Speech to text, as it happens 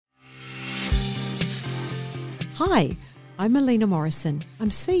Hi, I'm Melina Morrison. I'm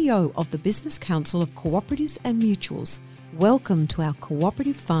CEO of the Business Council of Cooperatives and Mutuals. Welcome to our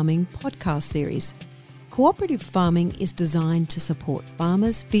Cooperative Farming podcast series. Cooperative farming is designed to support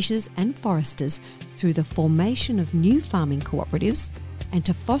farmers, fishers and foresters through the formation of new farming cooperatives and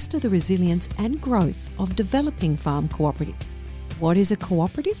to foster the resilience and growth of developing farm cooperatives. What is a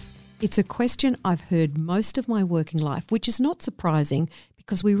cooperative? It's a question I've heard most of my working life, which is not surprising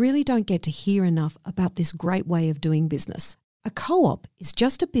because we really don't get to hear enough about this great way of doing business. A co-op is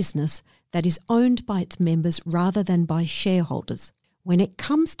just a business that is owned by its members rather than by shareholders. When it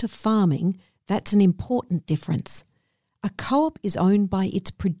comes to farming, that's an important difference. A co-op is owned by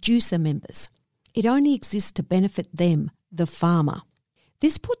its producer members. It only exists to benefit them, the farmer.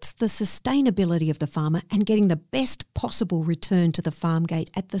 This puts the sustainability of the farmer and getting the best possible return to the farm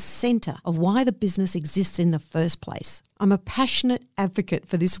gate at the centre of why the business exists in the first place. I'm a passionate advocate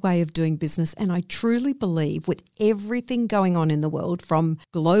for this way of doing business, and I truly believe with everything going on in the world, from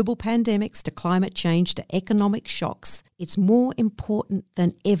global pandemics to climate change to economic shocks, it's more important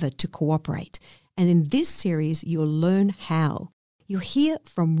than ever to cooperate. And in this series, you'll learn how. You'll hear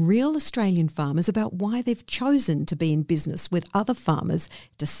from real Australian farmers about why they've chosen to be in business with other farmers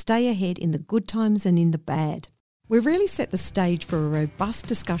to stay ahead in the good times and in the bad. We've really set the stage for a robust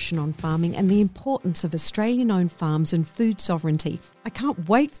discussion on farming and the importance of Australian-owned farms and food sovereignty. I can't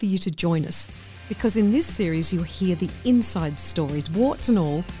wait for you to join us, because in this series you'll hear the inside stories, warts and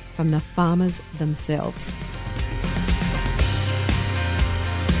all, from the farmers themselves.